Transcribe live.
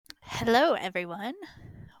Hello, everyone.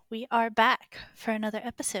 We are back for another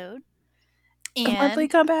episode. Monthly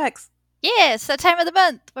And comebacks. yeah, it's that time of the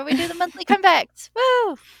month where we do the monthly comebacks.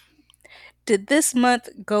 Woo! Did this month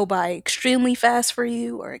go by extremely fast for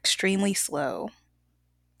you or extremely slow?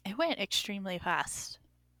 It went extremely fast.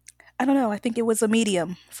 I don't know. I think it was a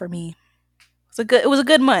medium for me. It was a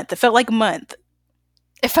good month. It felt like a month.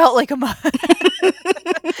 It felt like a month.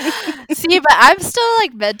 See, but I'm still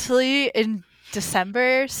like mentally in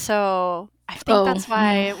December, so I think Oh, that's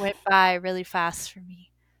why it went by really fast for me.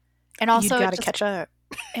 And you'd also, got to catch up.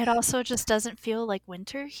 it also just doesn't feel like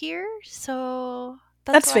winter here, so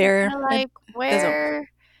that's That's why I'm fair. kind of It like, doesn't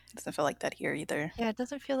where doesn't feel like that here either. Yeah, it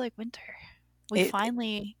doesn't feel like winter. We It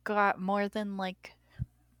finally got more than like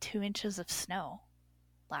 2 inches of snow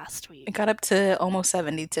last it week. got up to almost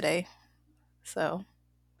 70 today. So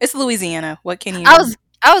it's Louisiana. What can I you? was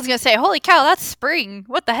I was gonna say, holy cow, that's spring.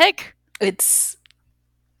 What the heck? It's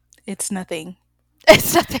it's nothing.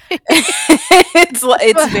 It's nothing.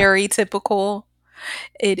 It's very typical.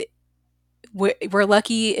 It we're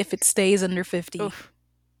lucky if it stays under 50. Oof.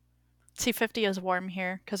 See, 50 is warm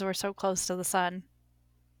here because we're so close to the sun.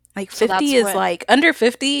 Like So 50 that's is what like under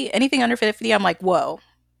 50, anything under 50, I'm like, whoa,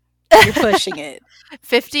 you're pushing it.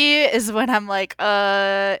 50 is when I'm like,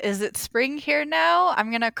 is it spring here now?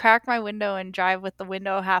 I'm gonna crack my window and drive with the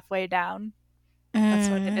window halfway down. That's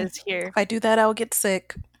what it is If here. I do that, I'll get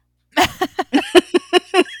sick.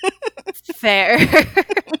 Fair.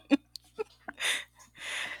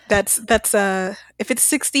 That's if it's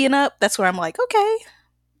 60 and up, that's where I'm like, okay,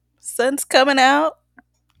 sun's coming out,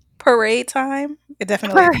 parade time. It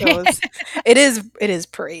definitely feels it is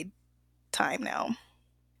parade time now.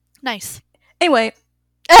 Nice. Anyway,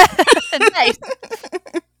 Nice.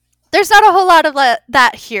 There's not a whole lot of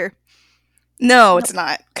that here. no, No. it's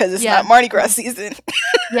not because it's Yeah. not Mardi Gras No. season.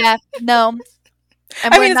 Yeah. No.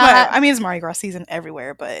 And I we're mean, not. it's Mardi Gras season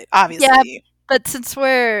everywhere, but Yeah. obviously But since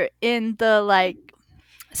we're in the like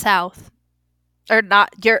south or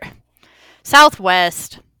not, you're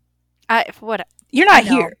southwest. What you're I not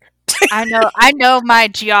know. here. I know my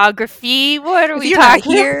geography. What are If we you're not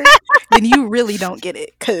talking? here, then you really don't get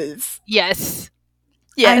it. Because, Yes.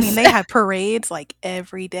 I mean, Yes. they have parades like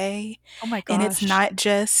every day. Oh my And it's gosh. not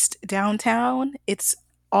just downtown, it's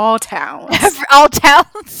all towns. All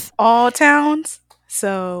towns. All towns.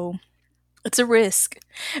 So it's a risk.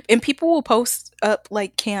 And people will post up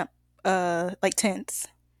like like tents.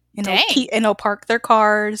 Dang. And they'll park their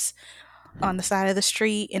cars on the side of the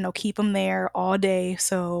street and they'll keep them there all day.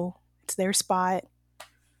 So it's their spot.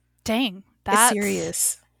 Dang. It's That's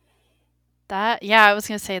serious. that. Yeah, I was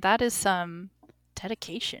gonna say that is some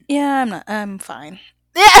dedication. Yeah, I'm fine.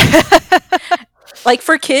 Yeah. Like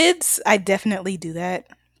for kids, I definitely do that,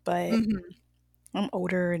 but Mhm. I'm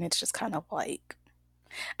older and it's just kind of like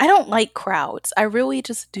I don't like crowds. I really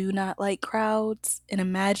just do not like crowds. And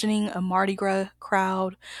imagining a Mardi Gras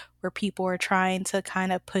crowd where people are trying to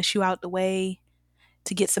kind of push you out the way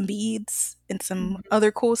to get some beads and some Mhm.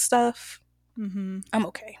 other cool stuff, Mhm. I'm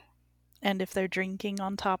okay. And if they're drinking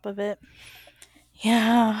on top of it.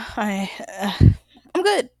 Yeah, I'm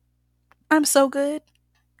good. I'm so good.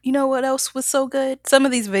 You know what else was so good? Some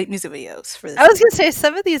of these music videos for I this was month. gonna say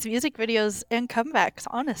some of these music videos and comebacks,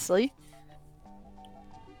 honestly.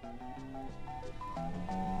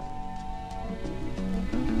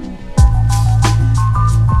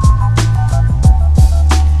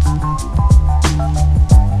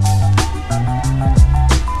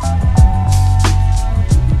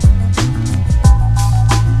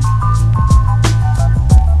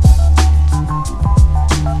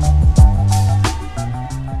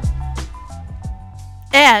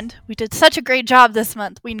 And we did such a great job this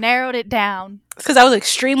month. We narrowed it down. Because I was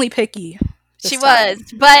extremely picky. She This time.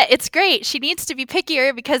 was, but it's great. She needs to be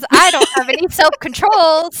pickier because I don't have any self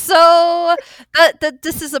control. So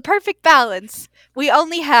this is a perfect balance. We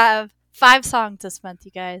only have 5 songs this month,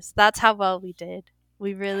 you guys. That's how well we did.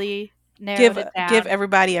 We really narrowed it Give down.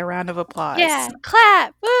 everybody a round of applause. Yeah,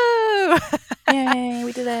 clap! Woo! Yay,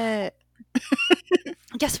 we did it.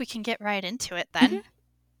 I guess we can get right into it Mhm. then.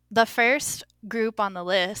 The first group on the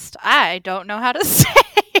list, I don't know how to say.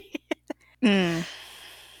 Mm,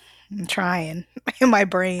 I'm trying. In my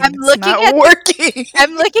brain, I'm it's looking not at working.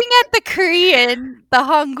 I'm looking at the Korean, the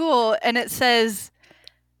Hangul, and it says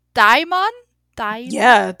Daimon?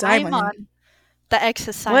 Yeah, diamond. Daimon. The X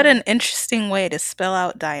is What an silent. interesting way to spell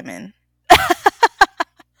out diamond.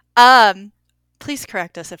 Um, please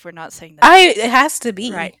correct us if we're not saying that It has to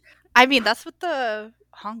be. right. I mean, that's what the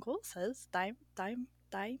Hangul says. Daimon?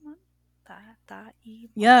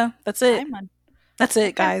 Yeah, that's it. Daimon. That's it,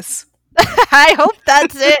 Okay. guys. I hope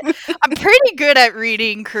that's it. I'm pretty good at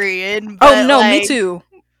reading Korean, Oh but no, me like, too.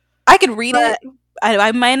 I can read but it.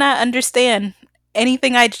 I might not understand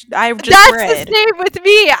anything I just that's the read, same with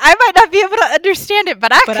me. I might not be able to understand it,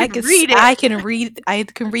 but I but can read it. I can read. I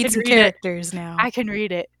can I read can some read it. characters now. I can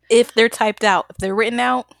read it. If they're typed out, if they're written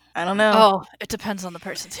out, I don't know. Oh, it depends on the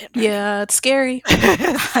person's handwriting. Yeah, it's scary.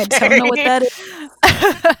 It's I don't know what scary. that is.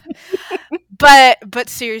 But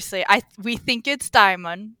seriously, we think it's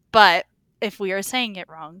Diamond, but if we are saying it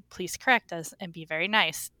wrong, please correct us and be very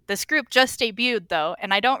nice. This group just debuted though,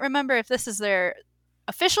 and I don't remember if this is their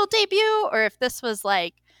official debut or if this was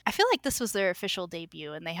like, I feel like this was their official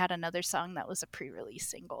debut and they had another song that was a pre-release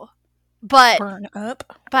single. But Burn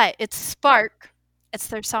up. it's Spark. It's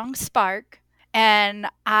their song Spark, and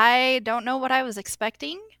I don't know what I was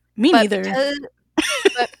expecting, Me but neither. because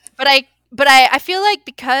but I feel like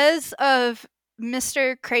because of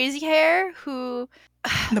Mr. Crazy Hair, who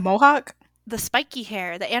The mohawk. the spiky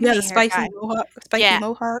hair, the Yeah, anime the hair spicy guy. mohawk. Spiky Yeah,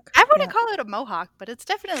 mohawk. I Yeah. wouldn't call it a mohawk, but it's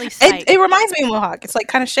definitely It spiked. it reminds me of mohawk. It's like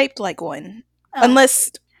kind of shaped like one, Oh,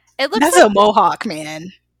 unless it looks that's like a mohawk,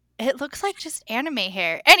 man. it looks like just anime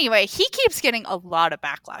hair. Anyway, he keeps getting a lot of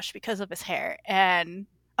backlash because of his hair, and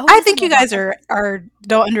I it's a think you guys mohawk. are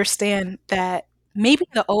don't understand that maybe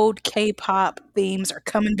the old K-pop themes are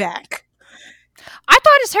coming back. I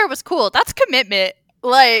thought his hair was cool. That's commitment.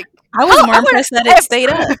 Like, I was more impressed that it stayed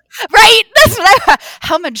up. Right? That's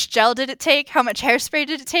how much gel did it take? How much hairspray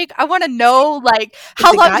did it take? I want to know, like,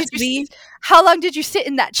 Is it got to be? how long did you sit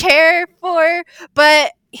in that chair for?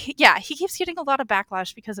 But yeah, he keeps getting a lot of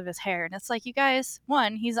backlash because of his hair, and it's like, you guys,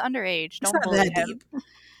 one, he's underage, It's don't not bully that him, deep.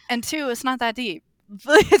 and two, it's not that deep.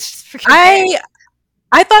 It's just freaking hair.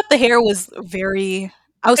 I thought the hair was very.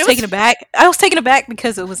 I was It taken was aback. I was taken aback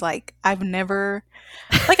because it was like I've never.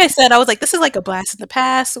 Like I said, I was like, this is like a blast in the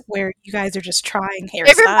past where you guys are just trying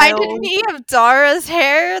it reminded hairstyles. me of Dara's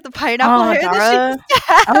hair, the pineapple Oh, hair that she Dara. used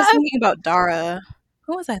to I was have. thinking about Dara.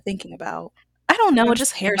 Who was I thinking about? I don't know, I'm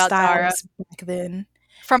just thinking about Dara hairstyles back then.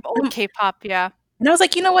 from old Um, K-pop, yeah. And I was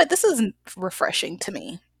like, you know what? This isn't refreshing to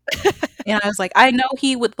me. And I was like, I know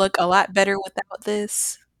he would look a lot better without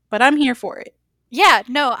this, but I'm here for it. Yeah,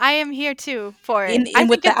 no, I am here too for it. I And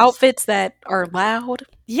with think the it's outfits that are loud.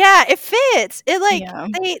 yeah, it fits. It like Yeah.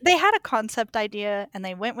 they had a concept idea and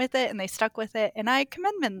they went with it and they stuck with it and I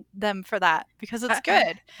commend them for that because it's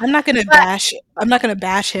good. I'm not gonna But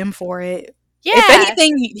bash him for it. If yeah,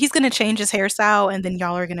 anything, he's gonna change his hairstyle, and then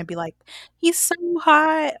y'all are gonna be like, "He's so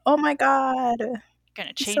hot! Oh my god,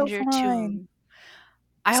 gonna he's so change your fine." tune.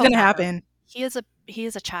 I It's hope gonna not though. happen. He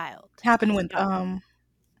is a child. Happen He's with young.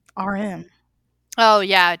 RM. Oh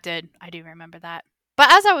yeah, it did. I do remember that.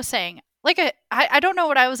 But as I was saying, like I don't know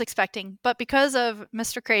what I was expecting, but because of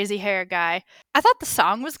Mr. Crazy Hair Guy, I thought the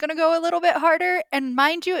song was gonna go a little bit harder. And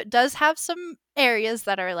mind you, it does have some areas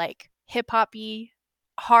that are like hip hoppy,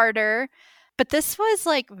 harder. But this was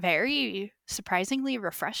like very surprisingly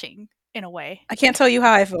refreshing in a way. I can't tell you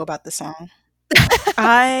how I feel about this song.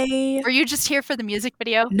 I Were you just here for the music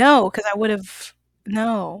video? No, because I would have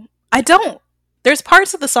no. I don't. There's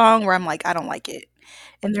parts of the song where I'm like, I don't like it,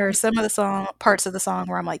 and there are some of the song parts of the song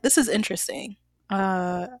where I'm like, this is interesting.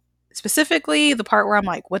 Uh, Specifically the part where I'm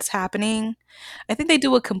like, what's happening? I think they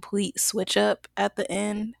do a complete switch up at the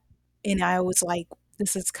end, and I was like,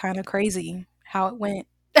 this is kind of crazy how it went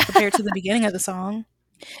compared to the beginning of the song.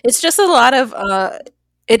 It's just a lot of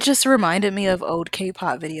it just reminded me of old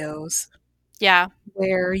K-pop videos Yeah.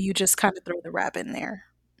 where you just kind of throw the rap in there.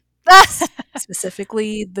 That's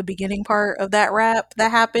Specifically, the beginning part of that rap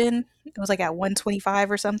that happened, it was like at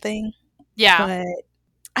 125 or something. yeah. But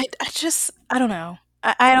I just, I don't know.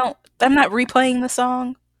 I don't, I'm not replaying the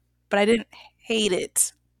song, but I didn't hate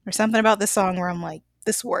it. There's something about this song where I'm like,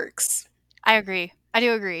 this works. I agree. I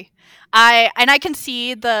do agree. I can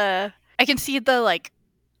see the like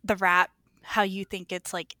the rap how you think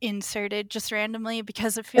it's like inserted just randomly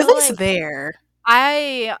because I At feel least like there.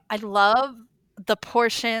 I love the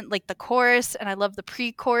portion like the chorus and I love the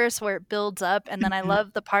pre-chorus where it builds up and then I Mhm.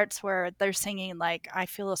 love the parts where they're singing like I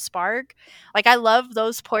feel a spark. Like I love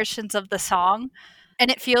those portions of the song and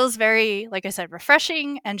it feels very like I said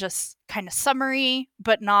refreshing and just kind of summery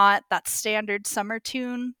but not that standard summer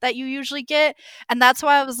tune that you usually get. And that's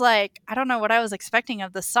why I was like I don't know what I was expecting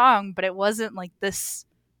of the song, but it wasn't like this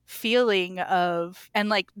feeling of and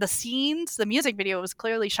like the scenes the music video was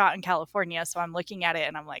clearly shot in California, so I'm looking at it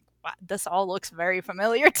and I'm like wow, this all looks very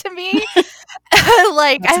familiar to me.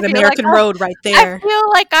 Like That's an American road right I there. feel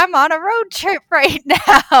like I'm on a road trip right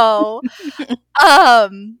now.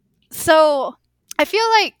 um so I feel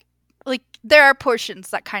like there are portions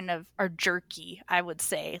that kind of are jerky, I would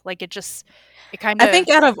say. Like it kind I of think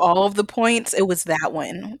out of all of the points, it was that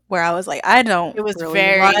one where I was like, I it don't was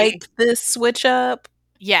really like very this switch up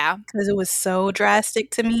yeah. because it was so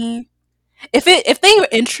drastic to me. If they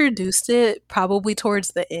introduced it probably towards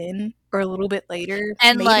the end or a little bit later,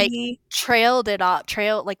 And like maybe.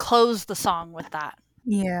 closed the song with that.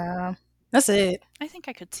 Yeah. That's it. I think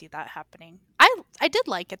I could see that happening. I did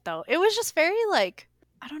like it though. It was just very like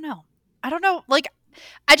I don't know. I don't know. Like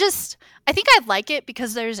I think I like it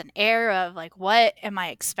because there's an air of like what am I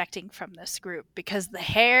expecting from this group? Because the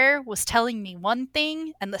hair was telling me one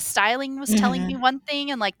thing and the styling was telling me Mhm. one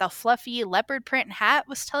thing and like the fluffy leopard print hat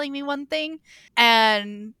was telling me one thing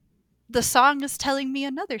and the song is telling me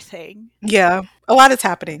another thing. Yeah. A lot is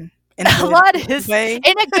happening in a A good lot is way.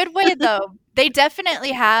 in a good way though. They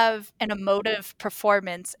definitely have an emotive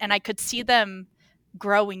performance and I could see them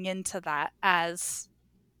growing into that as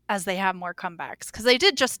they have more comebacks because they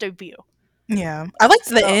did just debut. Yeah. I liked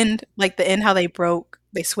the So end, like the end how they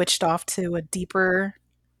switched off to a deeper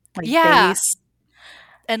like yeah, bass.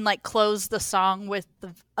 and like close the song with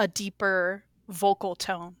a deeper vocal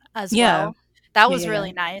tone as Yeah. well. That Yeah, was yeah, yeah.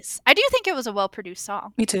 really nice. I do think it was a well produced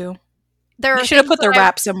song. Me too. There They are should have things put that the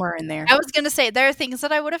rap somewhere in there. I was gonna say there are things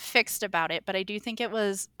that I would have fixed about it, but I do think it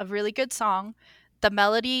was a really good song. The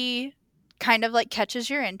melody kind of like catches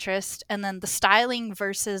your interest, and then the styling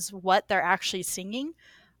versus what they're actually singing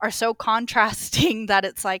are so contrasting that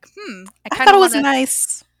it's like, I I kind thought of it was want to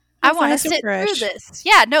nice. It I was want to nice and sit through fresh. this.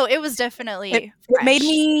 Yeah, no, it was It definitely it made fresh.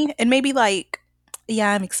 me it made me like,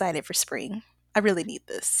 yeah, I'm excited for spring. I really need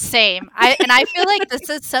this. Same. I feel like this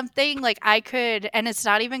is something like I could and it's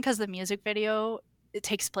not even cuz the music video it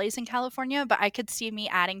takes place in California, but I could see me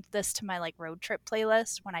adding this to my like road trip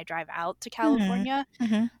playlist when I drive out to Mhm. California.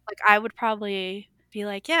 Mhm. Like I would probably be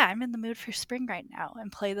like, "Yeah, I'm in the mood for spring right now,"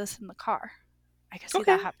 and play this in the car. I could see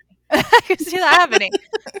Okay. that happening. I could see that happening.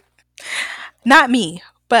 Not me,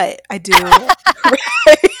 but I do.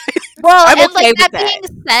 Well, I'm and like okay with that that.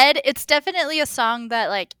 being said, it's definitely a song that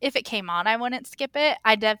like if it came on, I wouldn't skip it.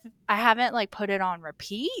 I haven't like put it on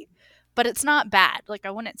repeat, but it's not bad. Like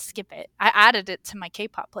I wouldn't skip it. I added it to my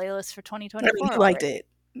K-pop playlist for I mean, 2024 you liked already. it.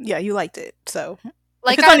 Yeah, you liked it. So, if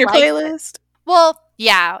Like it's I on your liked it. playlist, Well,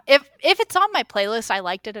 yeah. If it's on my playlist, I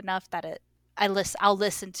liked it enough that I'll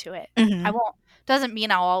listen to it. I mhm. won't doesn't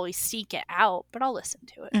mean I'll always seek it out, but I'll listen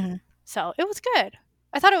to it. Mhm. So, it was good.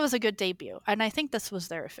 I thought it was a good debut, and I think this was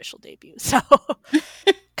their official debut. So,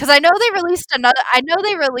 cuz I know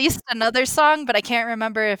they released another song, but I can't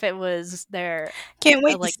remember if it was their Can't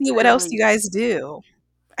wait to like see what else you pre-release. guys do.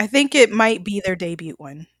 I think it might be their debut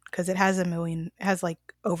one because it has like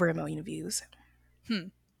over 1,000,000 views. Hmm.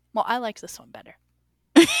 Well, I liked this one better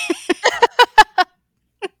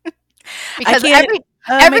I because can't make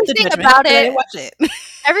the everything judgment about because I it didn't watch it.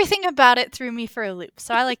 everything about it threw me for a loop.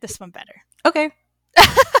 So I like this one better. Okay.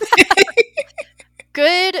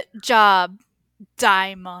 Good job,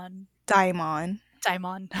 Daimon. Daimon.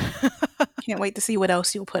 Daimon. Can't wait to see what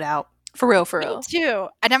else you'll put out. For real, for Me real. too.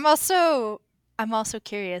 And I'm also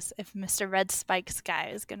curious if Mr. Red Spikes guy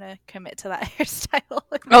is gonna commit to that hairstyle.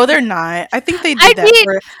 Oh, they're not. I think they I did that mean,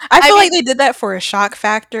 for I I feel mean, like they did that for a shock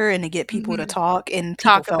factor and to get people to mhm, talk and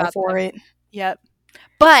people talk fell about for them. it. Yep.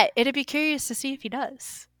 But it'd be curious to see if he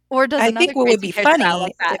does, or does I another think what would crazy be hairstyle funny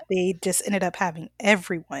like that if they just ended up having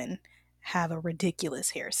everyone have a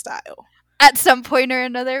ridiculous hairstyle. at some point or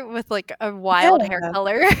another with like a wild hair Yeah.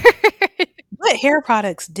 color. What hair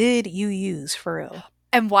products did you use for real?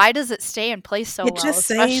 And why does it stay in place so It well? just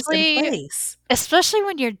stays in Especially place. especially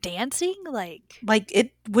when you're dancing, like Like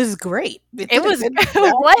it was great. It it did a was good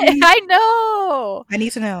what? job. I know. I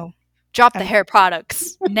need to know. Drop the I'm hair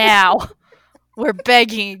products now. We're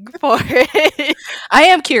begging for it. I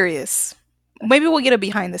am curious. Maybe we'll get a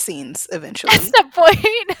behind the scenes That's eventually. the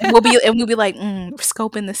point. We'll be like, we're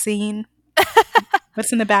scoping the scene.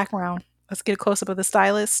 What's in the background? Let's get a close up of the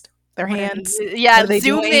stylist. Their What are they hands. What yeah, are they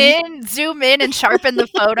doing? zoom in and sharpen the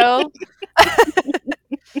photo.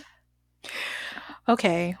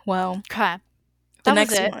 Okay, well, Okay. the That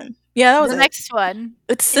was next it. one. Yeah, that was The it. next one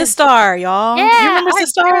It's is Sistar, y'all. You yeah, remember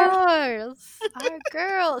Sistar? our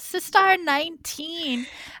girls, Sistar 19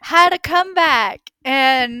 had a comeback,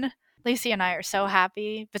 and Lacey and I are so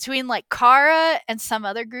happy between like Kara and some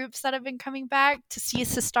other groups that have been coming back to see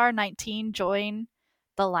Sistar 19 join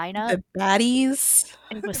the lineup. The baddies.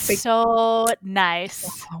 It was They, so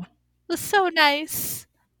nice. wow. It was so nice.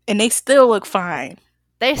 And they still look fine.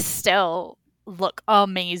 They still look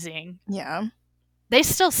amazing. Yeah, They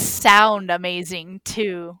still sound amazing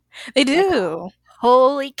too. they Like do.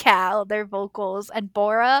 holy cow, their vocals and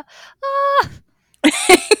Bora. Ah,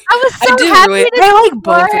 I was I so do happy really. to I see like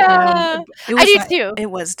both of them. Bora. It I was do not. too.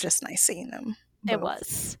 It was just nice seeing them It both.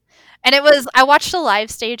 was. And it was I watched the live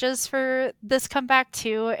stages for this comeback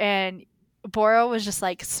too, and Bora was just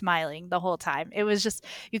like smiling the whole time. It was just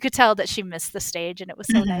you could tell that she missed the stage and it was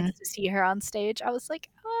so Hmm. nice to see her on stage. I was like,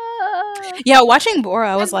 "Ah, Yeah, watching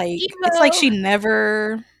Bora, I was I'm like, it's like emo." she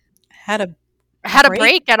never had a Had a break.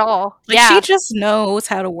 break at all. Like she Yeah. just knows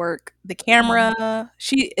how to work the Mhm. camera.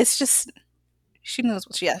 It's just she knows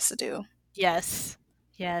what she has to do. Yes.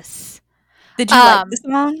 Yes. Did you like the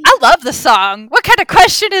song? I love the song. What kind of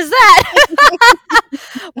question is that?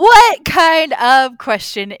 What kind of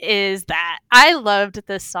question is that? I loved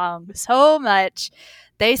this song so much.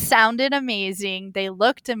 They sounded amazing. They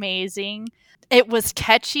looked amazing. It was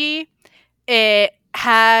catchy. It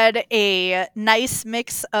had a nice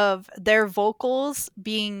mix of their vocals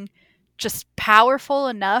being just powerful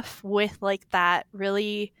enough with like that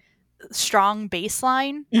really strong bass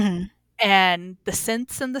line Hmm. and the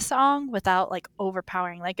synths in the song without like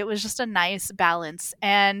overpowering. Like it was just a nice balance.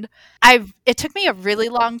 And it took me a really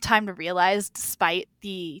long time to realize, despite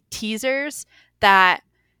the teasers, that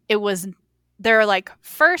it was their like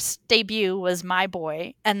first debut was My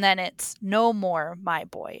Boy, and then it's No More My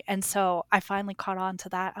Boy. And so I finally caught on to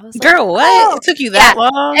that. I was like, Girl, what? oh It took you yeah. that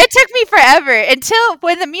long? It took me forever until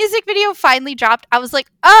when the music video finally dropped. I was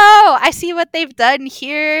like, "Oh, I see what they've done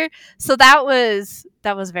here." So that was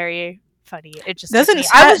very funny. It just took me.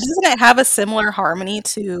 Doesn't it have a similar harmony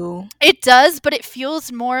to? It does, but it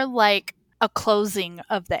feels more like a closing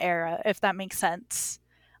of the era, if that makes sense.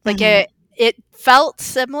 Like Hmm. it felt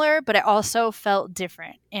similar, but it also felt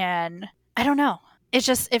different. And I don't know. It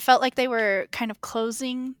felt like they were kind of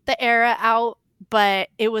closing the era out, but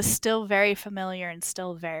it was still very familiar and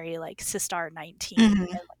still very like Sistar 19 Hmm. and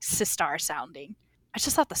like Sistar sounding. I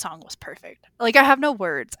just thought the song was perfect. Like I have no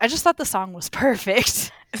words. I just thought the song was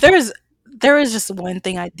perfect. If there was just one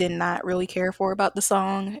thing I did not really care for about the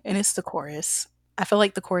song, and it's the chorus. I feel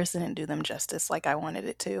like the chorus didn't do them justice like I wanted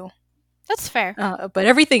it to. That's fair. But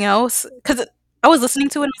everything else, because I was listening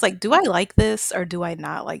to it, and I was like, do I like this or do I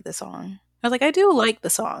not like the song? I was like, I do like the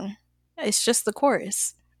song. It's just the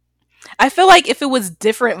chorus. I feel like if it was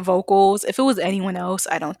different vocals, if it was anyone else,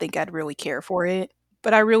 I don't think I'd really care for it.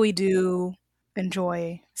 But I really do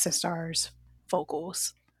enjoy Sistar's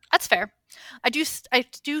vocals. That's fair. I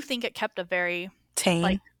do think it kept a very like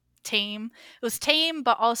Tame. tame. It was tame,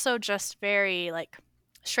 but also just very like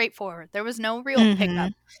straightforward. There was no real Hmm.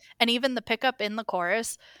 pickup, and even the pickup in the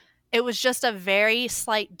chorus, it was just a very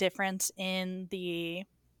slight difference in the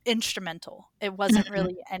instrumental. It wasn't Hmm.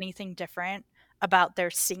 really anything different about their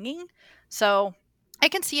singing. So I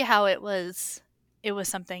can see how it was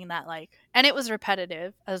something that like and it was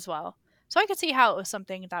repetitive as well. So I could see how it was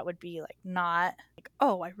something that would be like not like,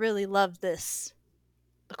 oh, I really love this.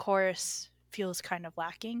 The chorus feels kind of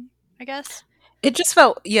lacking, I guess. It just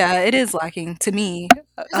felt, yeah, it is lacking to me.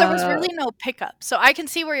 Because there was Uh, really no pickup. So I can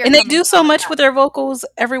see where you're and they coming do from so with much with their vocals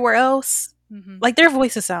everywhere else. that. Like their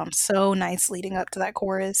voices sound so nice leading up to that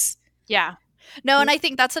chorus. Yeah. No, and I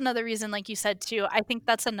think that's another reason, like you said too. I think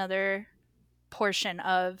that's another portion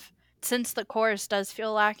of since the chorus does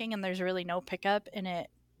feel lacking and there's really no pickup and it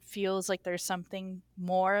feels like there's something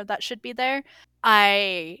more that should be there.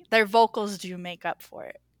 Their vocals do make up for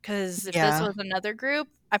it. Because if this Yeah. was another group,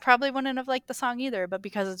 I probably wouldn't have liked the song either. But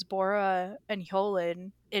because it's Bora and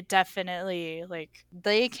Hyolan, it definitely like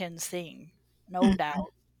they can sing, no Mhm.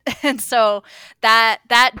 doubt. And so that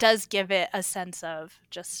does give it a sense of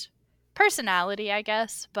just personality, I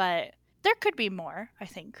guess. But there could be more, I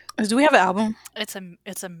think. Do we have an album? It's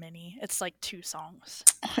a mini. It's like 2 songs.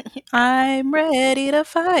 I'm ready to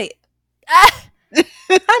fight. Ah!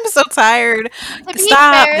 I'm so tired. To be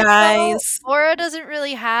Stop, fair though, guys. Bora doesn't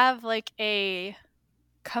really have like a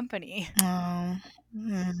company. Oh,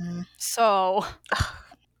 mm, So,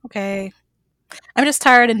 okay. I'm just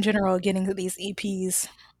tired in general of getting these EPs.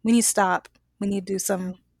 We need to stop. We need to do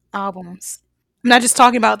some albums. I'm not just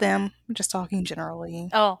talking about them. I'm just talking generally.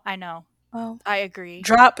 oh, I know. Well, I agree.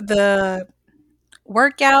 drop the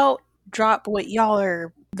workout. Drop what y'all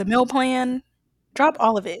are. The meal plan. Drop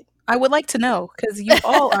all of it. I would like to know because you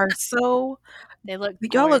all are so. They look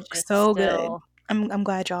Y'all look gorgeous so good. still. I'm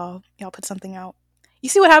glad y'all put something out. You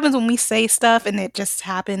see what happens when we say stuff and it just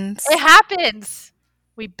happens. It happens.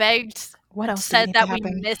 We begged, What else do we said need to that we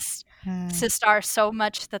happen? missed Hmm. Sistar so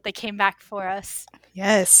much that they came back for us.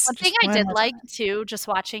 Yes, One thing just I one did more like time. too, just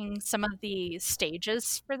watching some of the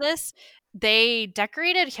stages for this, they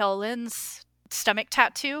decorated Hyolin's stomach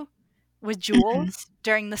tattoo with Mhm. jewels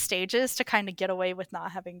during the stages to kind of get away with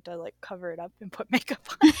not having to like cover it up and put makeup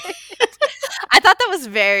on it. I thought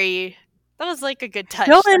That was like a good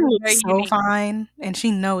touch. That Dylan was looks very so unique. fine, and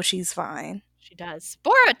she knows she's fine. She does.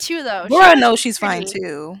 Bora too, though. Laura She's knows she's fine pretty.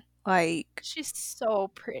 too. Like, She's so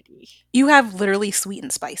pretty. you have literally sweet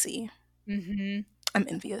and spicy. Mm-hmm. I'm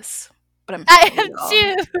envious, but I'm I for am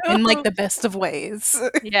y'all in like too. the best of ways.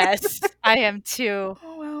 Yes, I am too.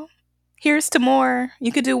 Oh well. Here's to more.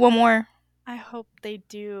 You could do one more. I hope they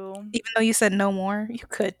do. Even though you said no more, you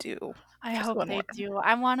could do I just hope one they more. do.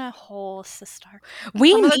 I want a whole sister.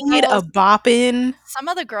 We Some of the need a girls, boppin'. some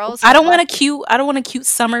of the girls I have don't want left. a cute. I don't want a cute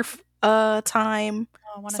summer time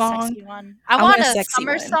I want a song. sexy one. I I want want a a sexy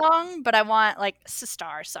summer one. song, but I want like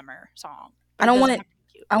sister summer song. I But it don't want doesn't it. have to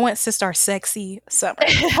be I want Sistar sexy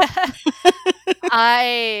summer.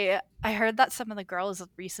 cute. I heard that some of the girls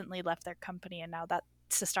recently left their company, and now that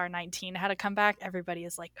Sistar 19 had to come back, everybody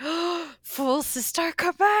is like, full Sistar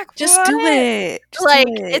come back. Just do What? it. Just do Like,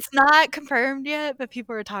 it. it's not confirmed yet, but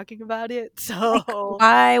people are talking about it. Like, So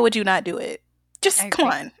why would you not do it? I Just come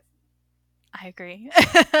agree. on. I agree.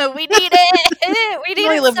 We need it. We You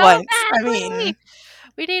need only it live so once. I badly. mean,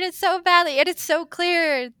 We need it so badly. And it's so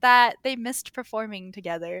clear that they missed performing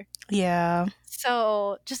together. yeah.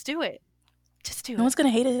 So just do it. Just do No it. one's gonna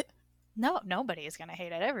hate it. No, nobody is gonna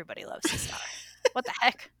hate it. Everybody loves Sistar. What the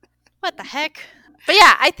heck? What the heck? But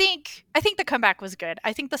yeah, I think the comeback was good.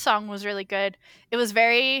 I think the song was really good. It was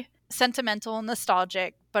very sentimental and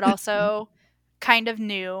nostalgic, but also kind of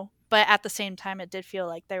new. But at the same time, it did feel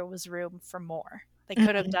like there was room for more. They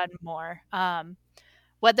could have Mhm. done more.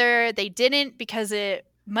 Whether they didn't because it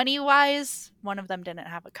money wise, one of them didn't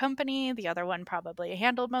have a company, the other one probably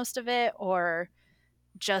handled most of it, or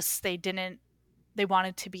just they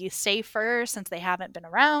wanted to be safer since they haven't been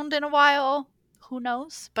around in a while. Who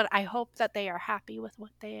knows? But I hope that they are happy with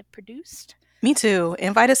what they have produced. Me too.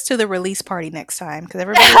 Invite us to the release party next time because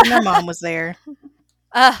everybody and their mom was there.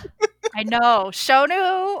 I know.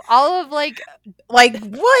 Shonu, all of like Like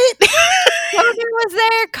what? Shonu was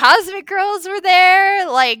there, Cosmic Girls were there.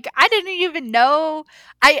 Like I didn't even know.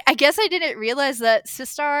 I guess I didn't realize that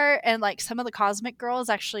Sistar and like some of the Cosmic Girls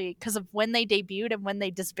actually because of when they debuted and when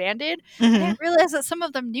they disbanded, I hmm didn't realize that some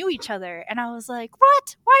of them knew each other. And I was like,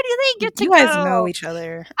 what? Why do they get to You guys know go? each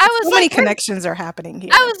other. I So was many like, connections are happening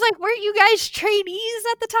here. I was like, weren't you guys trainees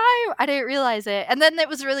at the time? I didn't realize it. And then it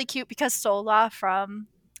was really cute because Sola from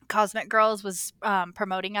Cosmic Girls was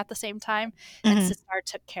promoting at the same time, and hmm Sistar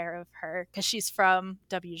took care of her because she's from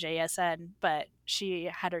WJSN, but she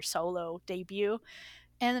had her solo debut.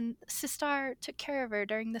 And Sistar took care of her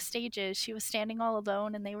during the stages. She was standing all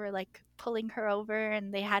alone, and they were like pulling her over,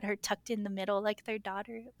 and they had her tucked in the middle like their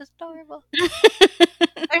daughter. It was adorable.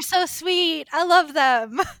 They're so sweet. I love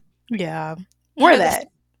them. Yeah. More of that.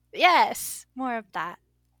 Yes, more of that,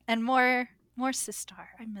 and more Sistar.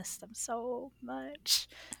 I miss them so much.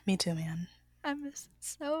 Me too, man. I miss them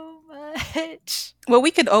so much. Well,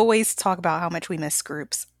 we could always talk about how much we miss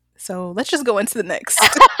groups. So let's just go into the next.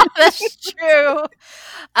 That's true.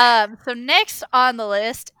 So next on the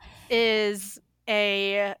list is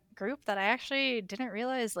a group that I actually didn't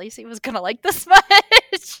realize Lacey was gonna like this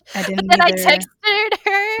much. I But didn't then I either. texted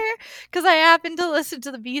her because I happened to listen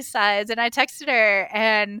to the B sides, and I texted her,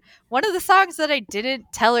 and one of the songs that I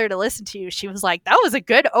didn't tell her to listen to, she was like, "That was a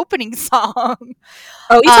good opening song."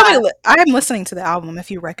 Oh, you told me Uh, I am listening to the album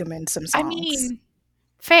if you recommend some I songs. mean,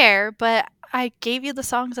 fair, but I gave you the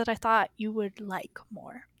songs that I thought you would like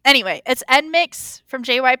more. Anyway, it's NMIXX from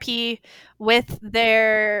JYP with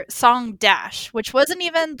their song Dash, which wasn't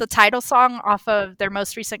even the title song off of their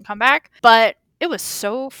most recent comeback, but it was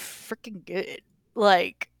so freaking good.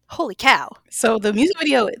 Like, holy cow. So the music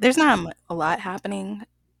video, there's not a lot happening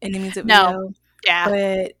in the music No, video, yeah.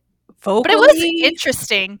 but But it was vocally,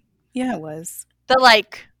 interesting. yeah, it was. The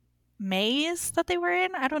like maze that they were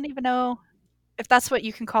in. I don't even know if that's what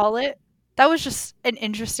you can call it. That was just an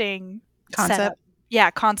interesting setup. Concept.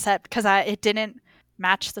 Yeah, concept because it didn't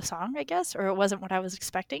match the song, I guess, or it wasn't what I was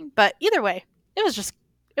expecting. But either way, it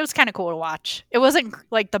was kind of cool to watch. It wasn't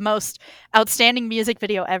like the most outstanding music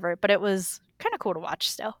video ever, but it was kind of cool to watch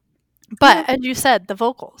still. But Yeah. as you said, the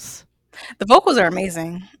vocals. The vocals are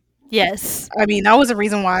amazing. Yes. I mean, that was a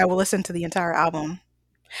reason why I will listen to the entire album.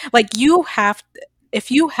 Like you have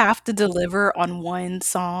if you have to deliver on one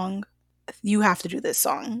song, you have to do this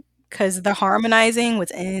song cuz the harmonizing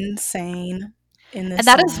was insane in this And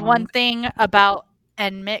that is one song. thing about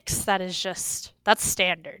NMIXX that is just that's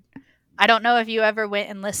standard. I don't know if you ever went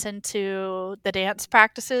and listened to the dance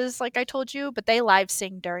practices like I told you, but they live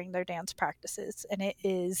sing during their dance practices and it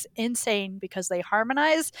is insane because they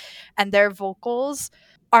harmonize and their vocals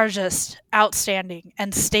are just outstanding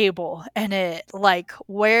and stable. And it, like,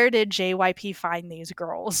 where did JYP find these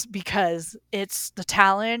girls? Because it's the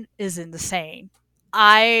talent is insane.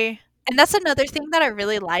 I and that's another thing that I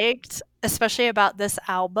really liked, especially about this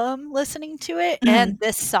album, listening to it and Mhm.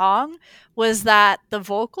 this song, was that the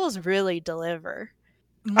vocals really deliver.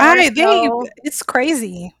 More I they so, it's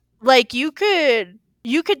crazy. like, you could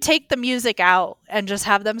take the music out and just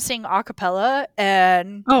have them sing a cappella,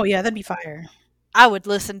 and Oh, yeah, that'd be fire. I would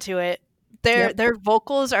listen to it. Their Yep. their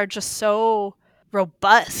vocals are just so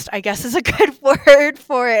robust, I guess is a good word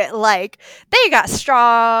for it. Like, they got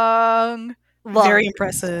strong Very lungs.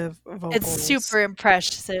 impressive It's vocals. super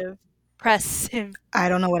impressive. Impressive. I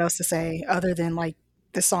don't know what else to say other than, like,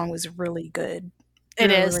 this song was really good.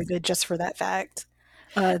 It Really, is. really good just for that fact.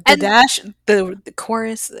 The And dash the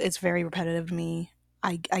chorus is very repetitive to me.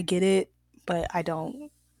 I get it, but I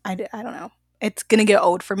don't know. It's gonna get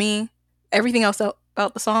old for me. Everything else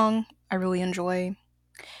about the song, I really enjoy,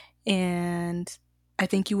 and I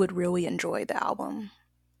think you would really enjoy the album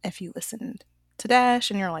if you listened to Dash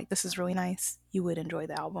and you're like, "This is really nice." You would enjoy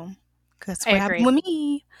the album. 'Cause that's I what happened agree. with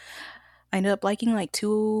me. I ended up liking, like,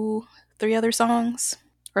 2, 3 other songs,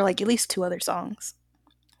 or, like, at least 2 other songs.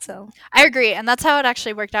 So I agree, and that's how it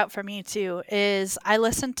actually worked out for me too. Is I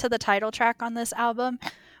listened to the title track on this album,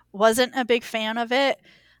 wasn't a big fan of it,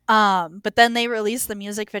 but then they released the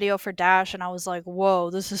music video for Dash, and I was like, "Whoa,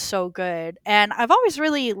 this is so good!" And I've always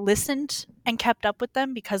really listened and kept up with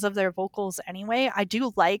them because of their vocals. Anyway, I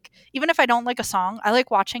do like, even if I don't like a song, I like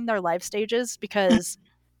watching their live stages because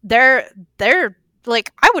they're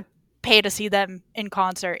like, I would pay to see them in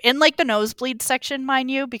concert in, like, the nosebleed section, mind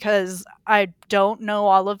you, because I don't know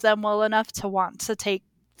all of them well enough to want to take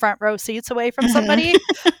front row seats away from Mhm. somebody.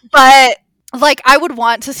 But, like, I would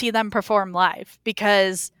want to see them perform live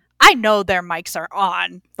because I know their mics are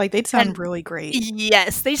on. Like, they'd And sound really great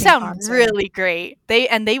yes, they in sound concert. really great.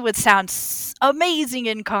 They would sound amazing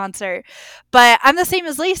in concert. But I'm the same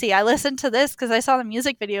as Lacey. I listened to this because I saw the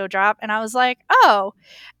music video drop, and I was like, oh,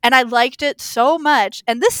 and I liked it so much.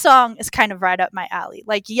 And this song is kind of right up my alley.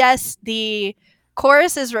 Like, yes, the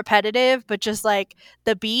chorus is repetitive, but just like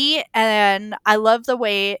the beat, and I love the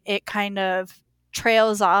way it kind of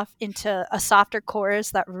trails off into a softer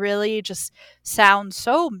chorus that really just sounds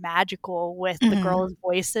so magical with the Mhm. girls'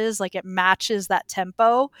 voices. Like, it matches that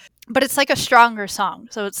tempo, but it's like a stronger song.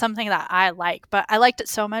 So it's something that I like. But I liked it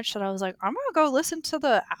so much that I was like, I'm gonna go listen to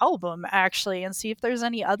the album actually and see if there's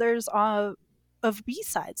any others of B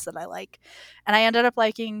sides that I like. And I ended up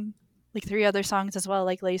liking like 3 other songs as well,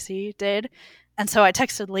 like Lacey did. And so I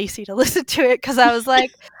texted Lacey to listen to it because I was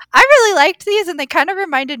like, I really liked these and they kind of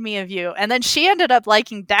reminded me of you. And then she ended up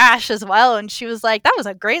liking Dash as well. And she was like, that was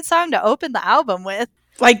a great song to open the album with.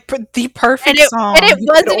 Like, the And perfect it song you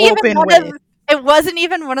could wasn't even open one with. of it wasn't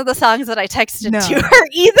even one of the songs that I texted to No. her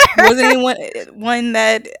either. Wasn't anyone one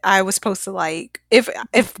that I was supposed to like. If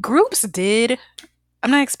groups did,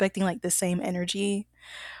 I'm not expecting, like, the same energy.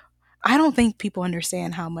 I don't think people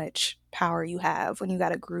understand how much power you have when you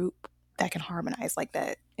got a group that can harmonize like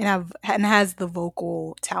that and has the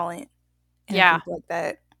vocal talent in a Yeah. group like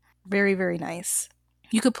that. Very, very nice.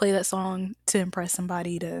 You could play that song to impress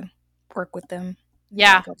somebody to work with them. Be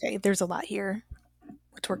Yeah. like, okay, there's a lot here.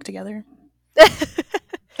 Let's work together.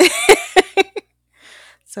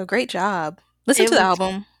 So great job. Listen It to the was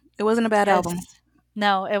album. It wasn't a bad yes. album.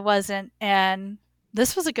 No, it wasn't. And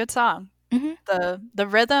this was a good song. Hmm. The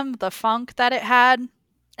rhythm, the funk that it had,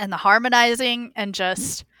 and the harmonizing, and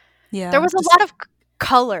just there Yeah, was a just lot of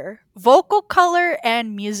color, vocal color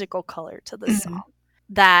and musical color to this mhm. song.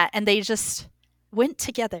 That and they just went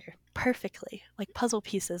together perfectly, like puzzle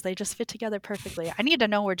pieces. They just fit together perfectly. I need to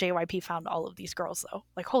know where JYP found all of these girls though.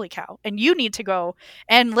 Like, holy cow. And you need to go,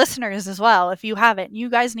 and listeners as well, if you haven't, you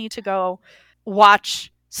guys need to go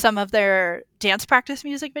watch some of their dance practice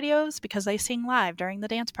music videos because they sing live during the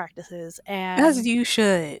dance practices, As and you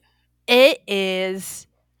should. it is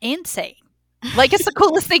insane. Like, it's the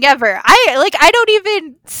coolest thing ever. I don't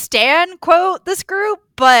even stan quote this group,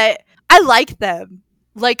 but I like them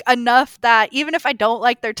like enough that even if I don't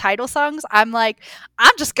like their title songs, I'm like,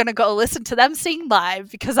 I'm just gonna go listen to them sing live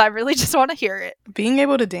because I really just want to hear it. Being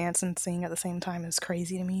able to dance and sing at the same time is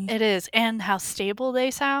crazy to me. It is, and how stable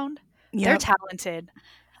they sound. They're Yep, talented.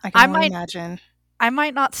 I can I only might imagine. I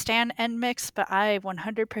might not stand NMIXX, but I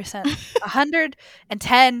 100%,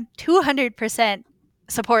 110, 200%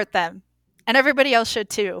 support them. And everybody else should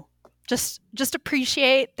too. Just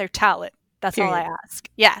appreciate their talent. That's all I Period. ask.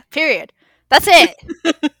 Yeah, period. That's it.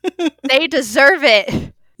 They deserve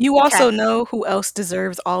it. You Okay. also know who else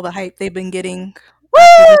deserves all the hype they've been getting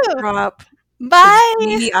after this Woo! drop? It's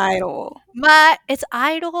My the idol. it's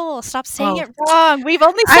idol. Stop saying Oh, it wrong. We've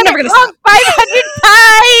only I'm said never it gonna wrong stop. 500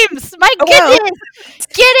 times. My Oh, well, goodness.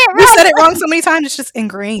 Get it we said right. it wrong so many times. It's just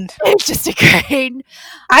ingrained. It's just a grain.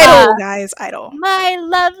 Uh, Idol, guys, idol. my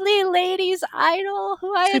lovely ladies idol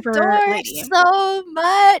who I Super adore lady. so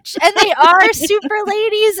much. And they are super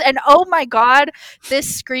ladies. And oh my god,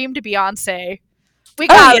 this screamed Beyonce. We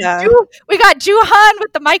Oh got yeah, we got Juhan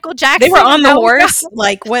with the Michael they were Jackson. on the Now we got horse.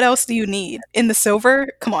 Like, what else do you need in the silver?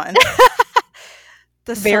 Come on,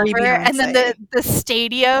 the very silver and then Beyonce. the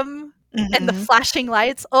stadium and the Hmm. flashing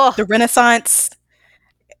lights. Oh, The Renaissance.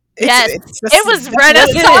 yes. It was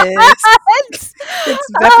That's what it is. Renaissance. It's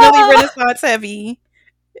definitely Oh, Renaissance heavy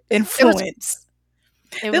it was influence.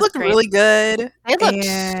 it They was looked great. really good, They looked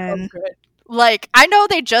so and good. Like, I know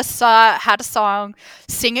they just had a song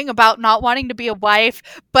singing about not wanting to be a wife,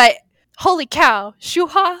 but holy cow,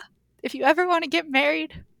 Shuha, if you ever want to get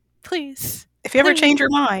married, please, if you ever please, change your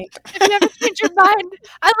mind, if you ever change your mind,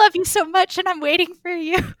 I love you so much and I'm waiting for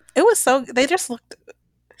you. it was so. They just looked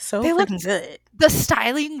so They freaking looked, good. the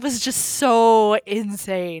styling was just so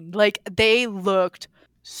insane. Like, they looked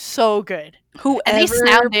so good. And they Whoever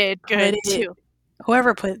sounded put good it, too.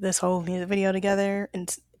 whoever put this whole music video together and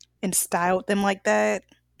styled them like that,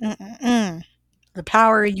 mm-mm-mm. The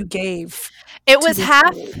power you gave It to was this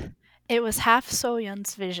half group. it was half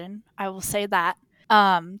Soyeon's vision, I will say that.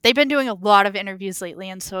 They've been doing a lot of interviews lately,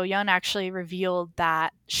 and Soyeon actually revealed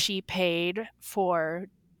that she paid for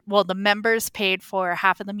the members paid for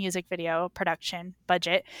half of the music video production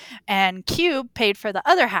budget, and Cube paid for the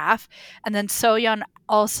other half, and then Soyeon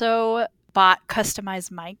also bought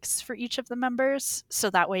customized mics for each of the members, so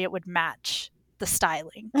that way it would match the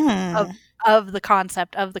styling of Mm. of the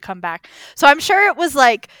concept of the comeback. So I'm sure it was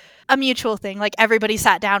like a mutual thing. Like everybody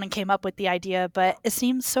sat down and came up with the idea, but it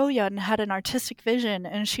seems Soyeon had an artistic vision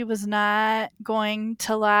and she was not going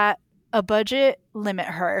to let a budget limit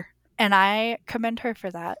her. And I commend her for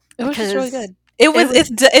that It was just really because good. It it was.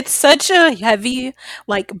 was It's such a heavy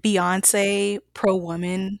like Beyonce pro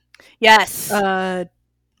woman yes. uh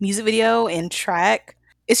music video and track.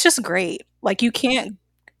 It's just great. Like you can't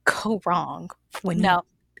go wrong when you No.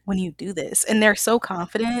 when you do this. And they're so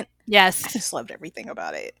confident. I Yes. just loved everything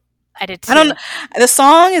about it. I did I don't too. the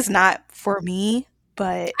song is not for me,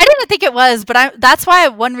 but I didn't think it was, but that's why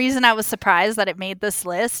one reason I was surprised that it made this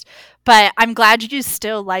list. But I'm glad you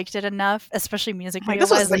still liked it enough, especially music I'm like video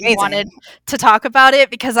this was wise, that you wanted amazing. to talk about it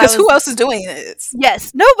because I Because was who else is doing this?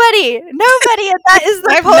 yes, nobody, and that is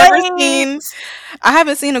the I've never point. seen I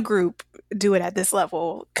haven't seen a group do it at this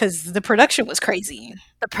level because the production was crazy.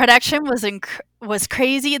 The production was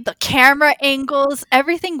crazy. The camera angles,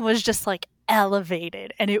 everything was just like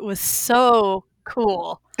elevated, and it was so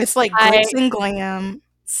cool. It's like I glitz and glam,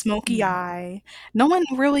 smoky mm, eye. No one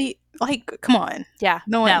really like come on. yeah,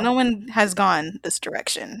 No one has gone this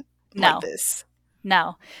direction like no, this.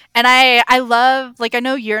 no, and I love like I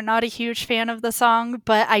know you're not a huge fan of the song,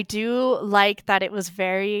 but I do like that it was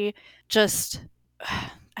very just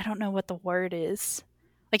I don't know what the word is.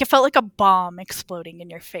 Like it felt like a bomb exploding in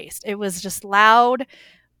your face. It was just loud,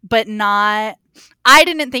 but not I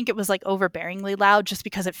didn't think it was like overbearingly loud just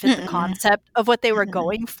because it fit the Mm-mm, concept of what they were mm-mm,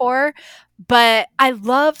 going for. But I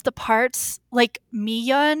love the parts like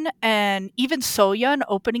Miyun and even Soyeon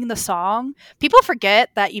opening the song. People forget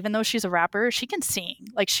that even though she's a rapper, she can sing.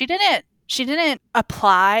 Like she didn't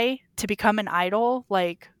apply to become an idol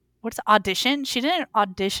like what's audition? She didn't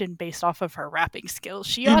audition based off of her rapping skills.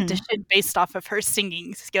 She mhm, auditioned based off of her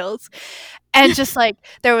singing skills. And just like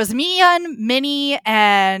there was Miyeon, Minnie,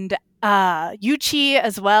 and Yuchi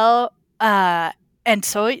as well. And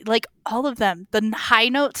so like all of them, the high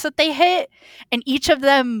notes that they hit, and each of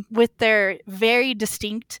them with their very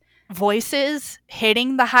distinct voices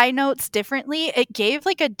hitting the high notes differently, it gave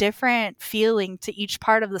like a different feeling to each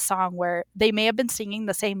part of the song where they may have been singing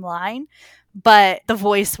the same line, but the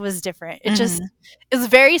voice was different. mhm. It was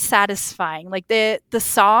very satisfying. Like the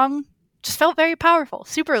song just felt very powerful.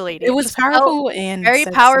 Super lady. It It was just felt powerful and very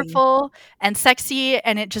sexy. powerful and sexy,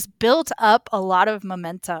 and it just built up a lot of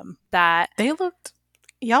momentum that They looked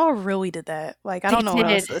y'all really did that. Like I they don't know what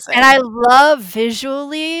else did. to And say. I love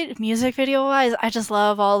visually, music video wise, I just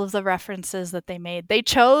love all of the references that they made. They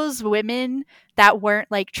chose women that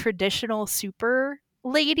weren't like traditional super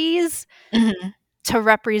ladies Mhm. to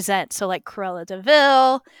represent. So like Cruella de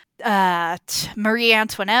Vil, Marie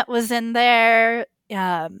Antoinette was in there.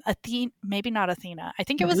 Athena, maybe not Athena. I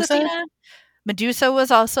think it was Medusa? Athena. Medusa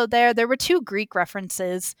was also there. There were two Greek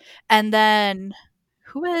references, and then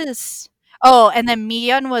who is? Oh, and then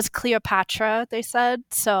Mian was Cleopatra. They said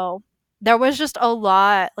so. There was just a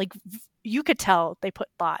lot. Like you could tell they put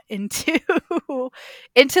thought into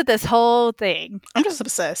into this whole thing. I'm just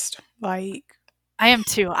obsessed. Like, I am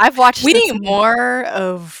too. I've watched we this need more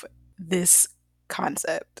of this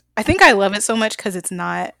concept. I think I love it so much because it's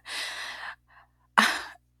not.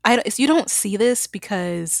 You don't see this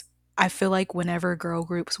because I feel like whenever girl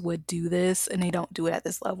groups would do this and they don't do it at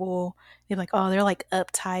this level, they're like, oh, they're like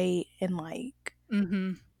uptight and like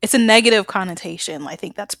Mhm. it's a negative connotation. I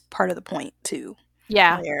think that's part of the point too,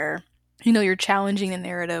 Yeah. where you're challenging the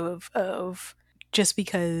narrative of just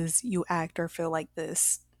because you act or feel like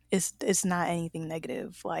this is not anything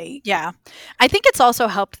negative. Like, Yeah. I think it's also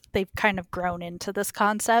helped that they've kind of grown into this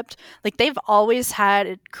concept. Like they've always had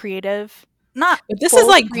a creative, not but this is full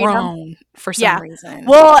like freedom. grown for some Yeah. reason.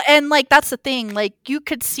 Well, and like that's the thing. Like you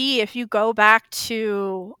could see if you go back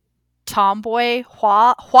to Tomboy,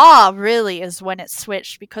 Hua really is when it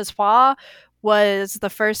switched because Hua was the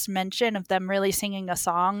first mention of them really singing a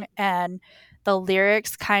song and the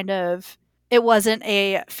lyrics kind of it wasn't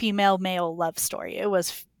a female male love story. It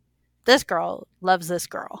was this girl loves this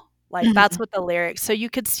girl. Like that's Mhm. what the lyrics. So you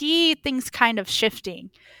could see things kind of shifting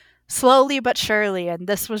slowly but surely. And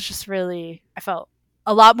this was just really, I felt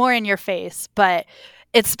a lot more in your face. But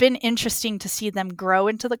it's been interesting to see them grow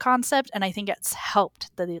into the concept. And I think it's helped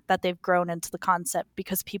that they've grown into the concept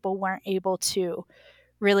because people weren't able to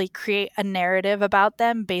really create a narrative about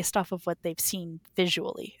them based off of what they've seen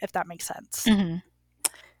visually, if that makes sense. Mhm.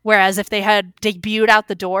 Whereas if they had debuted out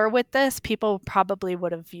the door with this, people probably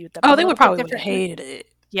would have viewed them a Oh, they little would bit probably would have differently. hated it.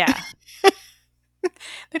 Yeah.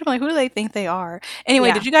 They'd be like, who do they think they are? Anyway,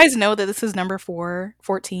 Yeah. did you guys know that this is number 14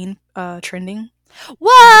 trending on YouTube?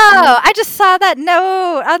 Whoa! I just saw that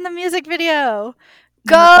note on the music video.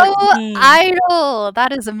 Number Go 14. Idol!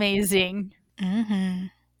 That is amazing. Mm-hmm.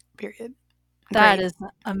 Period. That Great. is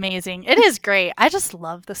amazing. It is great. I just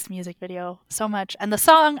love this music video so much. And the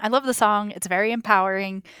song, I love the song. It's very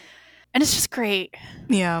empowering and it's just great.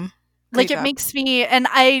 Yeah. Like Great it job. makes me and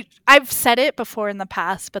I've said it before in the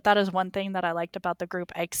past, but that is one thing that I liked about the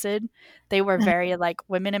group Exit. They were Mhm. very like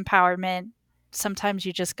women empowerment. Sometimes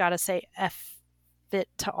you just got to say F it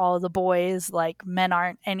to all the boys, like men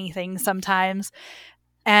aren't anything sometimes.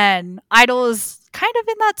 And Idol is kind of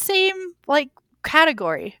in that same like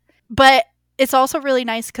category. But it's also really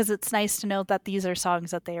nice because it's nice to know that these are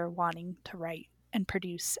songs that they are wanting to write and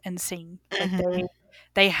produce and sing. Like Mhm.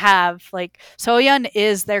 they have like Soyeon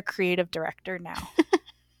is their creative director now.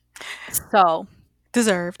 So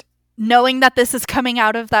Deserved. knowing that this is coming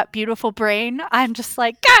out of that beautiful brain, I'm just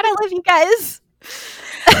like, God, I love you guys.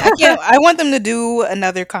 I can't. I want them to do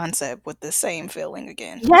another concept with the same feeling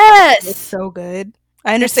again. It's Yes. so good.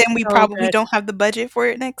 I It's understand we so probably good. don't have the budget for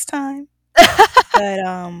it next time,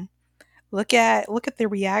 but look at the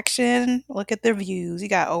reaction. Look at the views. You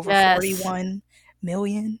got over Yes. 41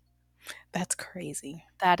 million. That's crazy.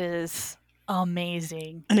 That is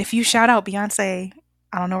amazing. And if you shout out Beyonce,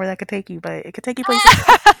 I don't know where that could take you, but it could take you places.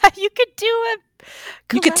 You could do a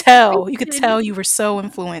You could tell. You could collaboration. tell you were so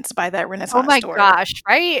influenced by that Oh Renaissance my tour. gosh,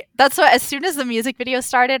 right? That's what as soon as the music video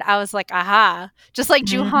started, I was like, "Aha." Just like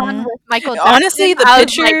Juhan Hmm. with Michael Jackson, Honestly, the I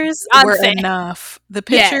was like, pictures were "Beyonce." enough. The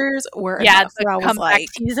Yeah. pictures were Yeah, enough the where I was comeback like,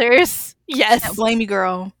 teasers. can't Yes. blame you,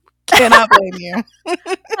 girl. Cannot blame you.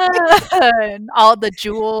 And all the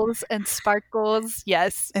jewels and sparkles.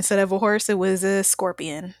 Yes. Instead of a horse, it was a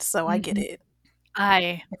scorpion. So I get Mhm. it.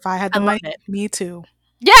 I If I had I the love mic, it. me too.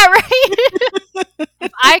 Yeah, right?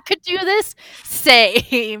 If I could do this,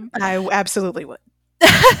 same. I absolutely would.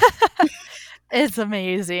 It's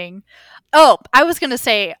amazing. Oh, I was gonna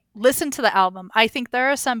say, listen to the album. I think there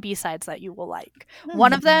are some B-sides that you will like.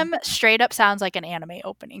 One of Hmm. them straight up sounds like an anime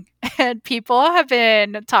opening. And people have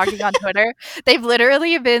been talking on Twitter. They've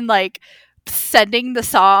literally been like sending the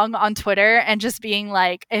song on Twitter and just being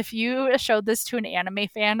like, if you showed this to an anime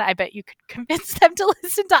fan, I bet you could convince them to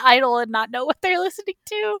listen to Idol and not know what they're listening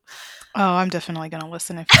to. Oh, I'm definitely gonna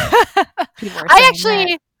listen if people are I saying that.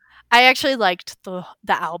 actually I actually liked the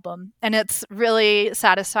album, and it's really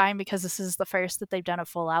satisfying because this is the first that they've done a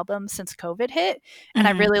full album since COVID hit, and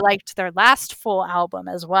I Hmm. really liked their last full album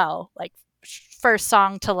as well, like first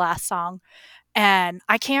song to last song. And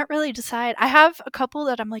I can't really decide. I have a couple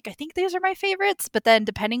that I'm like, I think these are my favorites, but then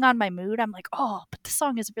depending on my mood, I'm like, oh, but this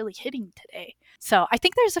song is really hitting today. So I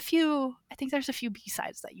think there's a few. I think there's a few B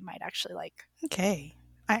sides that you might actually like. Okay,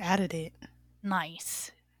 I added it.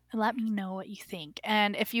 Nice. Let me know what you think.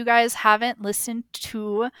 And if you guys haven't listened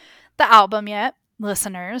to the album yet,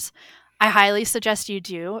 listeners, I highly suggest you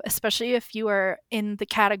do, especially if you are in the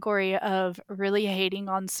category of really hating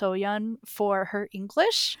on Soyeon for her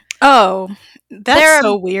English. Oh, that's There are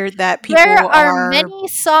so weird that there people are are. many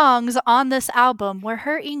songs on this album where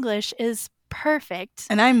her English is perfect.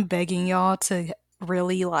 And I'm begging y'all to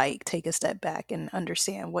really like take a step back and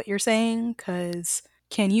understand what you're saying, because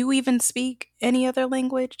can you even speak any other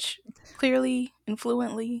language clearly and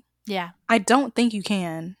fluently? Yeah. I don't think you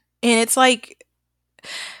can. And it's like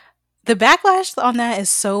the backlash on that is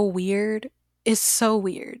so weird. It's so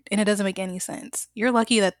weird and it doesn't make any sense. You're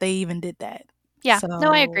lucky that they even did that. Yeah.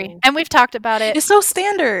 No, I agree. So And we've talked about it. it's so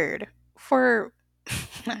standard for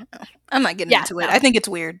I don't know. I'm not getting Yeah, into it. no. I think it's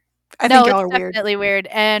weird. I think No, y'all it's are weird. definitely weird,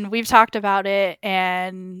 and we've talked about it,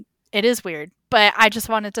 and it is weird. But I just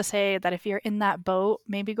wanted to say that if you're in that boat,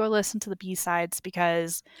 maybe go listen to the B-sides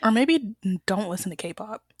because Or maybe don't listen to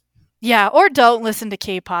K-pop yeah, or don't listen to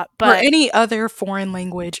K-pop, or but any other foreign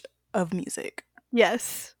language of music.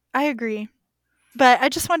 yes, I agree. But I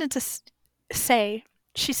just wanted to say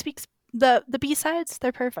she speaks the B-sides,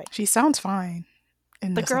 they're perfect. She sounds fine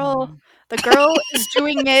in The the girl song. the girl is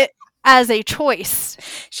doing it as a choice.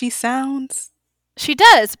 She sounds She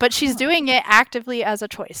does, but she's huh. doing it actively as a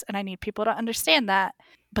choice, and I need people to understand that.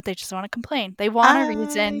 But they just want to complain. They want a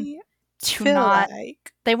reason I to feel not.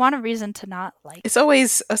 like They want a reason to not like it's it.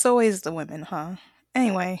 always the women, huh?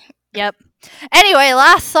 Anyway, Yep. Anyway,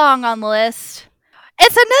 last song on the list.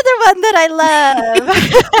 It's another one that I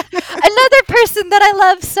love. Another person that I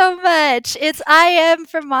love so much. It's I Am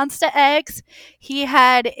from Monsta X. He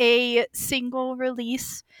had a single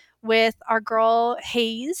release with our girl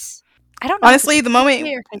Hayes. I don't know if it's honestly, the moment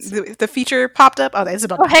Hayes or Hayes. the feature popped up, oh, it's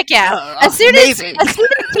about Oh to be heck yeah! amazing. As soon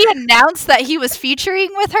as he announced that he was featuring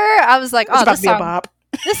with her, I was like, It's "Oh, about to be a bop.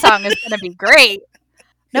 this song is gonna be great."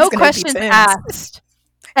 It's No gonna be questions tens. asked.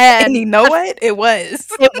 And And you know what? It was.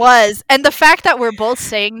 it was. And the fact that we're both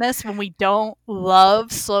saying this when we don't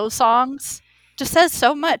love slow songs just says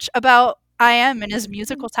so much about I Am and his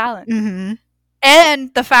musical talent. Mm-hmm.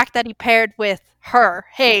 And the fact that he paired with her,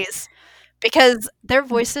 Hayes, because their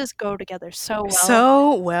voices go together so well.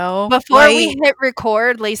 So well, Before we like hit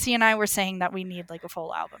record, Lacey and I were saying that we need like a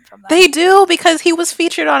full album from them. they do because he was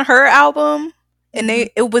featured on her album, and Mhm.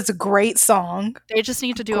 it was a great song. They just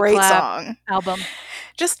need to do a Great collab song. album.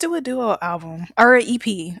 Just do a duo album or an EP.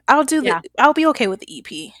 Yeah. I'll be okay with the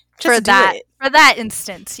EP. Just do it. For that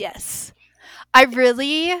instance, yes. I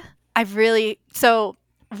really so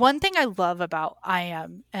one thing I love about I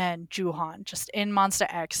Am and Juhan just in Monster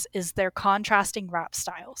X is their contrasting rap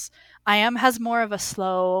styles. I Am has more of a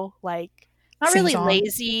slow, like not Sing really song.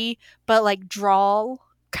 lazy, but like drawl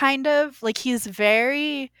kind of. Like he's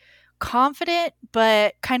very confident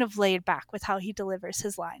but kind of laid back with how he delivers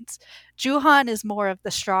his lines. Juhan is more of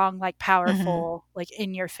the strong, like Hmm. powerful, like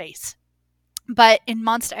in your face. But in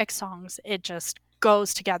Monster X songs, it just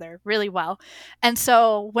goes together really well. And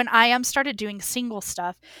so when I Am started doing single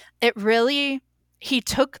stuff, it really he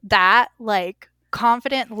took that like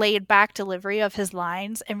confident laid back delivery of his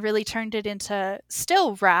lines and really turned it into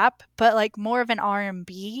still rap but like more of an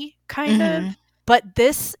R&B kind of. Hmm. But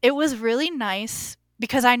this it was really nice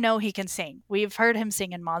because I know he can sing. We've heard him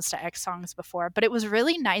sing in Monster X songs before, but it was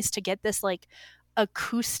really nice to get this like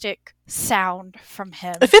acoustic sound from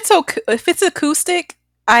him. If it's acoustic,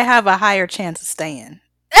 I have a higher chance of staying.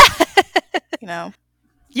 You know,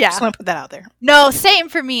 Yeah. just want to put that out there. No, same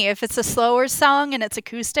for me. If it's a slower song and it's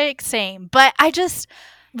acoustic, same. But I just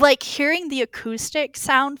like hearing the acoustic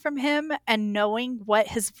sound from him and knowing what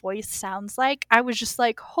his voice sounds like. I was just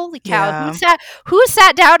like, "Holy cow, Yeah. who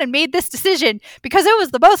sat down and made this decision?" Because it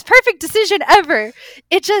was the most perfect decision ever.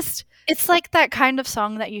 It's like that kind of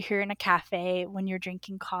song that you hear in a cafe when you're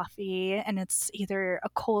drinking coffee and it's either a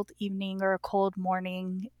cold evening or a cold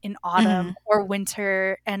morning in Hmm. autumn or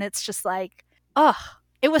winter and it's just like, oh,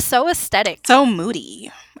 it was so aesthetic. So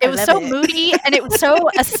moody. It I was love so it. moody and it was so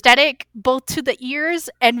aesthetic both to the ears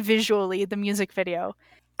and visually, the music video.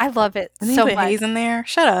 I love it And then you so put much. Hayes in there.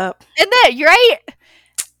 Shut up. And then you're right.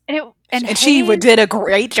 And And she Hayes, did a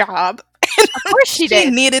great job. of course she She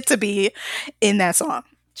did. needed to be in that song.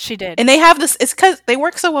 She did. And they have this. It's because they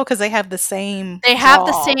work so well because they have the same They have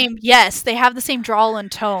the drawl. same, yes, they have the same drawl and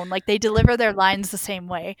tone. Like they deliver their lines the same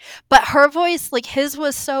way. But her voice, like his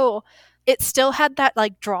was so, it still had that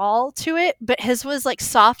like drawl to it, but his was like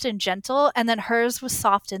soft and gentle, and then hers was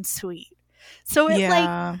soft and sweet. So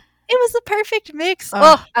Yeah. it was the perfect mix. Ugh,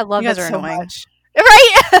 Oh, I you love guys it are so annoying. much.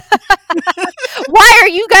 Right? Why are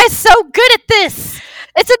you guys so good at this?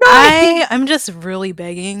 It's annoying. I'm just really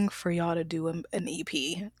begging for y'all to do an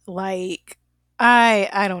EP. Like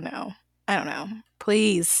I don't know. I don't know.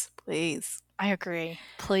 Please, please. I agree.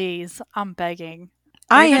 Please, I'm begging.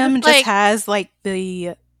 Or even just IM just like, has like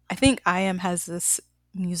the I think IM has this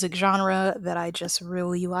music genre that I just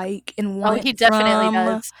really like and oh, want he definitely from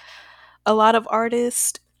does. a lot of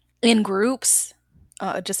artists in groups,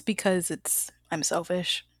 just because I'm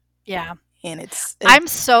selfish Yeah. and it's I'm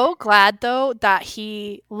so glad though that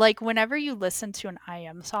he like whenever you listen to an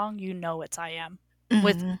IM song, you know it's IM.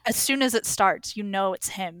 With mhm, as soon as it starts, you know it's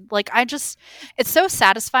him. Like I just it's so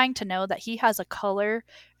satisfying to know that he has a color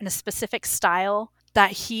and a specific style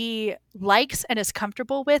that he likes and is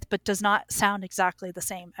comfortable with but does not sound exactly the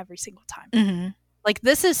same every single time. mhm. Like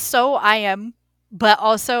this is so IM, but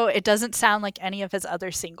also it doesn't sound like any of his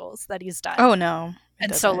other singles that he's done Oh no, it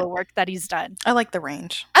and solo doesn't. work that he's done. I like the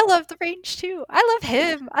range. I love the range too. I love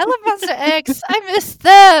him. I love Monster X. I miss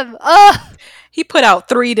them. Oh, He put out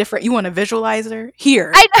 3 different. You want a visualizer?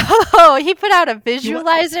 Here. I know. He put out a You want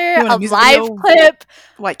visualizer, you want a a music live video? clip.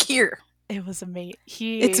 Like here. It was amazing.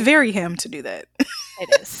 It's very him to do that.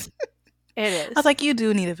 It is. It I was is. like, you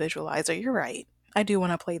do need a visualizer. You're right. I do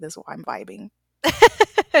want to play this while I'm vibing.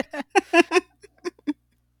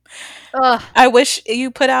 Ugh. I wish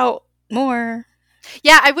you put out more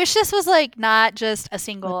Yeah, I wish this was like not just a with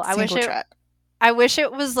single. single track. I wish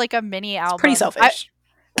it was like a mini It's pretty album. selfish.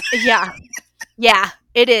 Yeah. Yeah,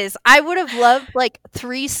 it is. I would have loved like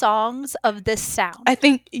 3 songs of this sound. I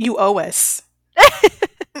think you owe us.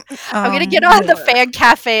 I'm gonna get on the More. fan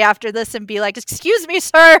cafe after this and be like, "Excuse me,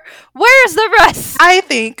 sir, where's the rest? I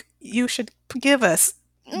think you should give us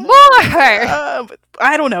More." I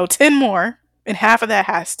don't know, 10 more, and half of that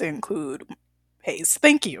has to include Hayes.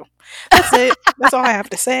 Thank you. That's it. That's all I have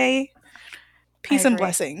to say. Peace and agree.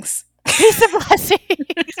 blessings. Peace and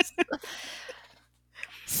blessings.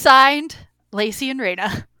 Signed, Lacey and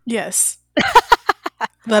Raina. Yes.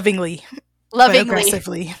 Lovingly, but Lovingly,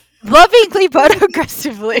 aggressively. lovingly, but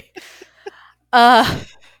aggressively. Uh,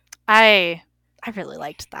 I really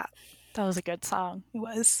liked that. That was a good song. It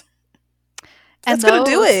was. And That's gonna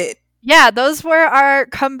do it. Yeah, those were our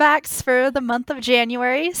comebacks for the month of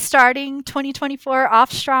January, starting 2024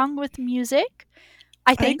 off strong with music.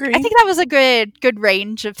 I think agree. that was a good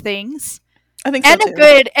range of things. I think so And too.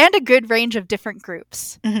 a good range of different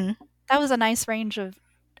groups. Mhm. That was a nice range of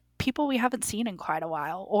people we haven't seen in quite a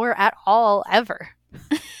while or at all ever.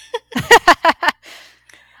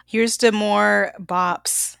 Here's to more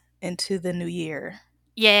bops into the new year.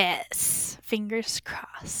 Yes, fingers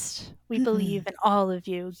crossed. We Mhm. believe in all of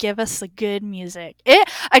you. Give us the good music.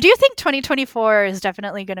 I do think 2024 is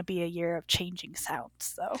definitely going to be a year of changing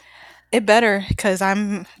sounds, though. It better, because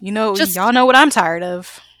y'all Just- know what I'm tired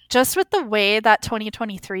of. Just with the way that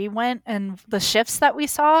 2023 went and the shifts that we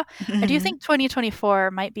saw, I do Mhm. think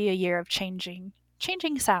 2024 might be a year of changing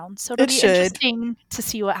sounds. So it'll It be should. interesting to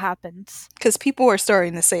see what happens. Because people are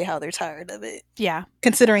starting to say how they're tired of it. Yeah.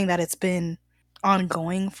 Considering that it's been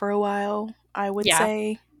ongoing for a while, I would Yeah.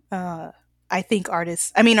 say. I think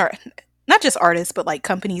artists, not just artists, but like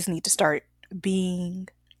companies need to start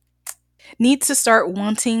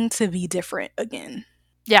wanting to be different again.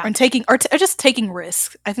 Yeah. And just taking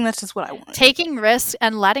risks. I think that's just what I want. Taking risks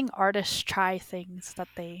and letting artists try things that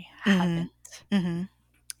they haven't. Mm-hmm.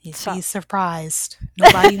 You'd So- be surprised.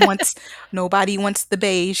 Nobody wants the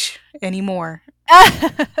beige anymore.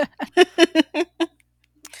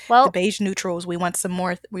 Well, The beige neutrals. We want some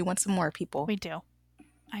more. We want some more people. we do.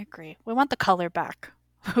 I agree. We want the color back.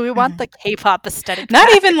 We want the K-pop aesthetic. Not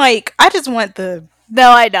back. even like I just want the.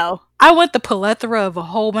 No, I know. I want the plethora of a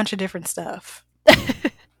whole bunch of different stuff.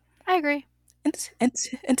 I agree.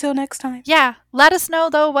 Until next time. Yeah. Let us know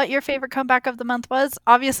though what your favorite comeback of the month was.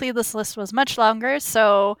 Obviously, this list was much longer,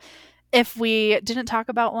 so if we didn't talk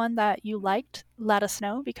about one that you liked, let us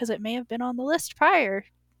know because it may have been on the list prior.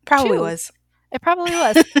 Probably Two. was. It probably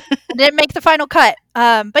was. It didn't make the final cut.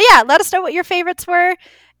 But yeah, let us know what your favorites were.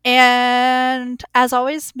 And as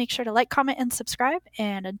always, make sure to like, comment, and subscribe.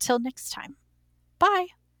 And until next time, bye.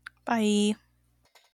 Bye.